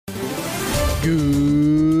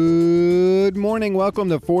Good morning. Welcome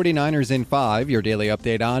to 49ers in 5, your daily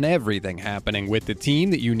update on everything happening with the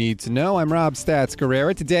team that you need to know. I'm Rob Stats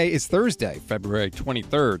Guerrera. Today is Thursday, February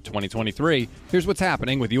 23rd, 2023. Here's what's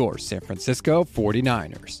happening with your San Francisco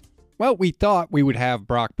 49ers. Well, we thought we would have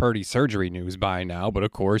Brock Purdy surgery news by now, but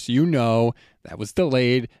of course, you know that was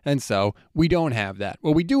delayed, and so we don't have that.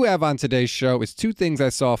 What we do have on today's show is two things I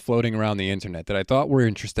saw floating around the internet that I thought were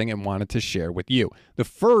interesting and wanted to share with you. The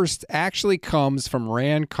first actually comes from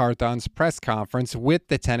Ran Carthon's press conference with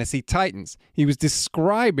the Tennessee Titans. He was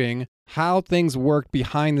describing how things work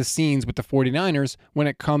behind the scenes with the 49ers when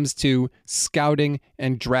it comes to scouting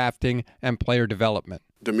and drafting and player development.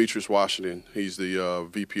 Demetrius Washington, he's the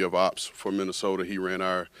VP of Ops for Minnesota. He ran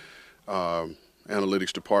our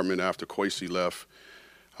analytics department after Kwesi left.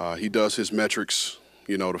 He does his metrics,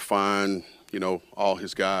 to find, all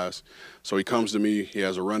his guys. So he comes to me, he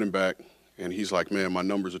has a running back, and he's like, man, my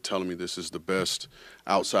numbers are telling me this is the best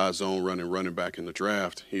outside zone running back in the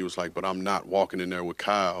draft. He was like, but I'm not walking in there with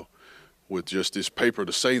Kyle with just this paper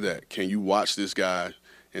to say that. Can you watch this guy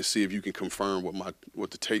and see if you can confirm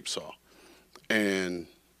what the tape saw? And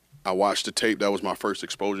I watched the tape. That was my first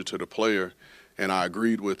exposure to the player, and I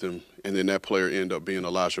agreed with him. And then that player ended up being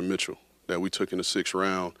Elijah Mitchell that we took in the 6th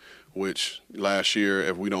round, which last year,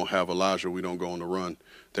 if we don't have Elijah, we don't go on the run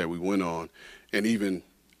that we went on. And even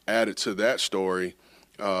added to that story,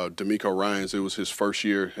 DeMeco Ryans, it was his first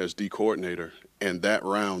year as D coordinator, and that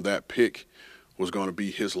round, that pick was going to be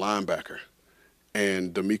his linebacker.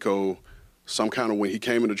 And DeMeco, when he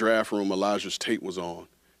came in the draft room, Elijah's tape was on.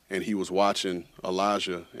 And he was watching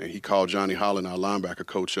Elijah, and he called Johnny Holland, our linebacker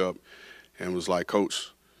coach, up and was like,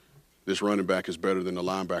 Coach, this running back is better than the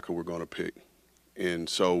linebacker we're going to pick. And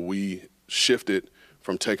so we shifted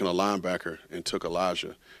from taking a linebacker and took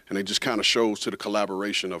Elijah. And it just kind of shows to the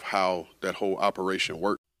collaboration of how that whole operation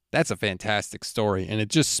worked. That's a fantastic story, and it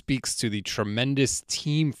just speaks to the tremendous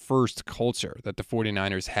team-first culture that the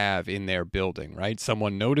 49ers have in their building, right?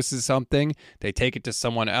 Someone notices something, they take it to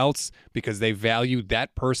someone else because they value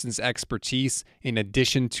that person's expertise in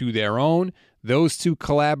addition to their own. Those two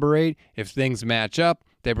collaborate. If things match up,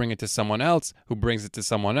 they bring it to someone else who brings it to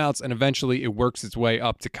someone else, and eventually it works its way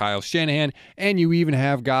up to Kyle Shanahan. And you even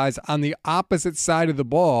have guys on the opposite side of the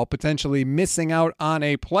ball potentially missing out on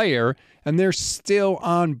a player, and they're still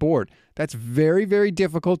on board. That's very, very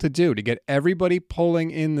difficult to do, to get everybody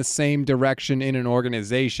pulling in the same direction in an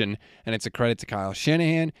organization. And it's a credit to Kyle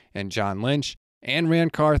Shanahan and John Lynch and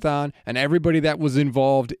Ran Carthon and everybody that was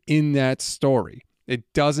involved in that story. It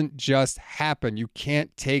doesn't just happen. You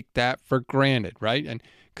can't take that for granted, right? And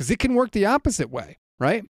because it can work the opposite way,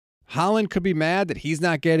 right? Holland could be mad that he's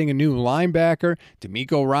not getting a new linebacker.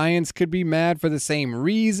 DeMeco Ryans could be mad for the same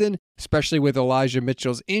reason, especially with Elijah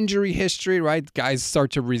Mitchell's injury history, right? Guys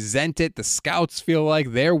start to resent it. The scouts feel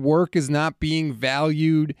like their work is not being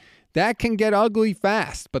valued. That can get ugly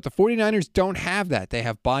fast, but the 49ers don't have that. They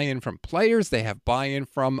have buy-in from players. They have buy-in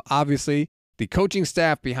from, obviously, the coaching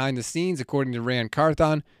staff behind the scenes, according to Ran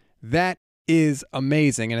Carthon. That is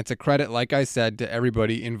amazing, and it's a credit, like I said, to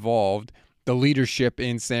everybody involved, the leadership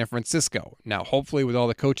in San Francisco. Now, hopefully with all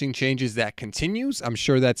the coaching changes, that continues. I'm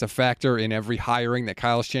sure that's a factor in every hiring that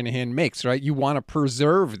Kyle Shanahan makes, right? You want to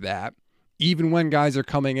preserve that even when guys are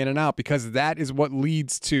coming in and out, because that is what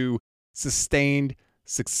leads to sustained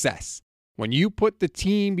success. When you put the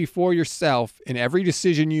team before yourself in every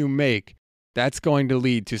decision you make, that's going to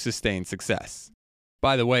lead to sustained success.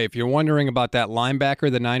 By the way, if you're wondering about that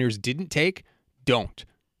linebacker the Niners didn't take, don't.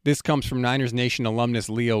 This comes from Niners Nation alumnus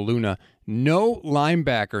Leo Luna. No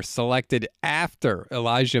linebacker selected after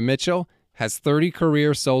Elijah Mitchell has 30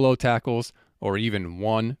 career solo tackles or even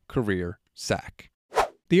one career sack.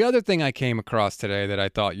 The other thing I came across today that I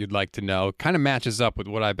thought you'd like to know kind of matches up with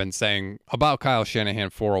what I've been saying about Kyle Shanahan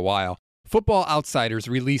for a while. Football Outsiders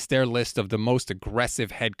released their list of the most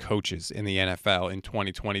aggressive head coaches in the NFL in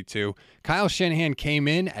 2022. Kyle Shanahan came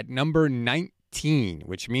in at number 19,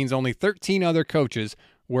 which means only 13 other coaches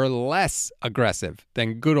were less aggressive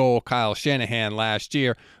than good old Kyle Shanahan last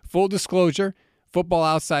year. Full disclosure, Football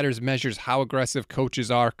Outsiders measures how aggressive coaches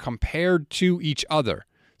are compared to each other.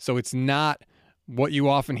 So it's not what you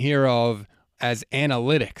often hear of as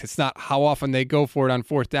analytics. It's not how often they go for it on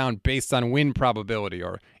 4th down based on win probability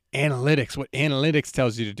or analytics, what analytics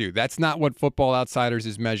tells you to do. That's not what Football Outsiders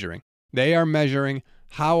is measuring. They are measuring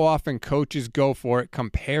how often coaches go for it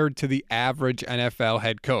compared to the average NFL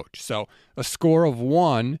head coach. So a score of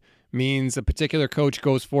 1 means a particular coach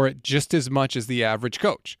goes for it just as much as the average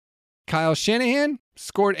coach. Kyle Shanahan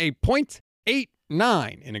scored a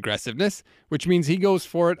 .89 in aggressiveness, which means he goes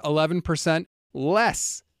for it 11%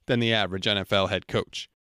 less than the average NFL head coach.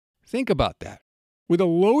 Think about that. With a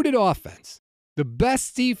loaded offense, the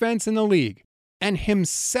best defense in the league, and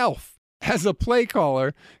himself as a play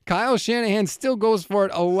caller, Kyle Shanahan still goes for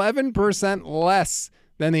it 11% less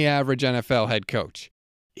than the average NFL head coach.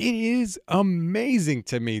 It is amazing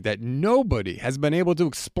to me that nobody has been able to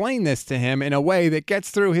explain this to him in a way that gets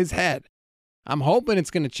through his head. I'm hoping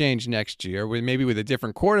it's going to change next year, maybe with a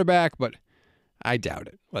different quarterback, but I doubt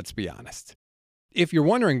it, let's be honest. If you're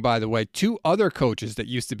wondering, by the way, two other coaches that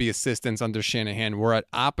used to be assistants under Shanahan were at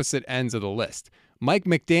opposite ends of the list. Mike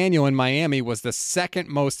McDaniel in Miami was the second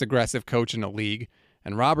most aggressive coach in the league,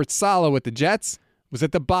 and Robert Saleh with the Jets was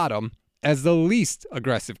at the bottom as the least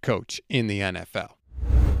aggressive coach in the NFL.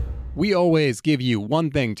 We always give you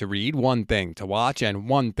one thing to read, one thing to watch, and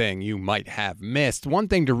one thing you might have missed. One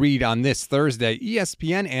thing to read on this Thursday,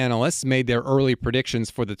 ESPN analysts made their early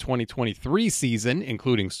predictions for the 2023 season,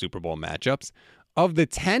 including Super Bowl matchups. Of the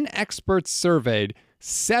 10 experts surveyed,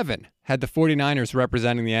 7 had the 49ers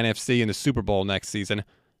representing the NFC in the Super Bowl next season.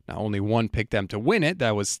 Now, only one picked them to win it.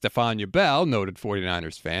 That was Stephon Ubell, noted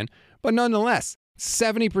 49ers fan. But nonetheless,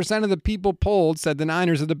 70% of the people polled said the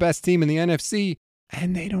Niners are the best team in the NFC,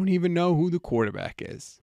 and they don't even know who the quarterback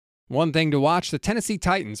is. One thing to watch, the Tennessee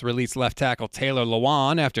Titans released left tackle Taylor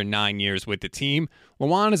Lewan after 9 years with the team.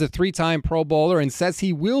 Lewan is a 3-time Pro Bowler and says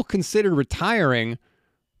he will consider retiring.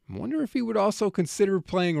 I wonder if he would also consider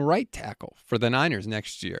playing right tackle for the Niners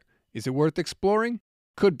next year. Is it worth exploring?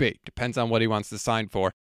 Could be. Depends on what he wants to sign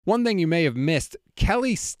for. One thing you may have missed,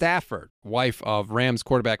 Kelly Stafford, wife of Rams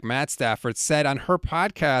quarterback Matt Stafford, said on her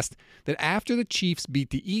podcast that after the Chiefs beat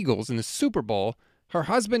the Eagles in the Super Bowl, her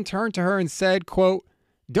husband turned to her and said, quote,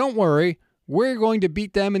 "Don't worry, we're going to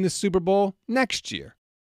beat them in the Super Bowl next year."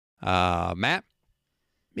 Matt,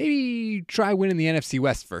 maybe try winning the NFC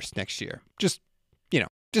West first next year.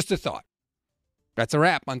 Just a thought. That's a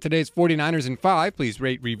wrap on today's 49ers in 5. Please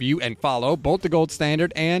rate, review, and follow both the Gold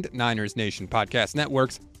Standard and Niners Nation podcast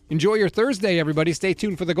networks. Enjoy your Thursday, everybody. Stay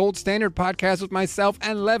tuned for the Gold Standard podcast with myself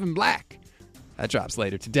and Levin Black. That drops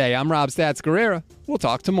later today. I'm Rob Stats Guerrera. We'll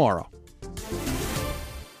talk tomorrow.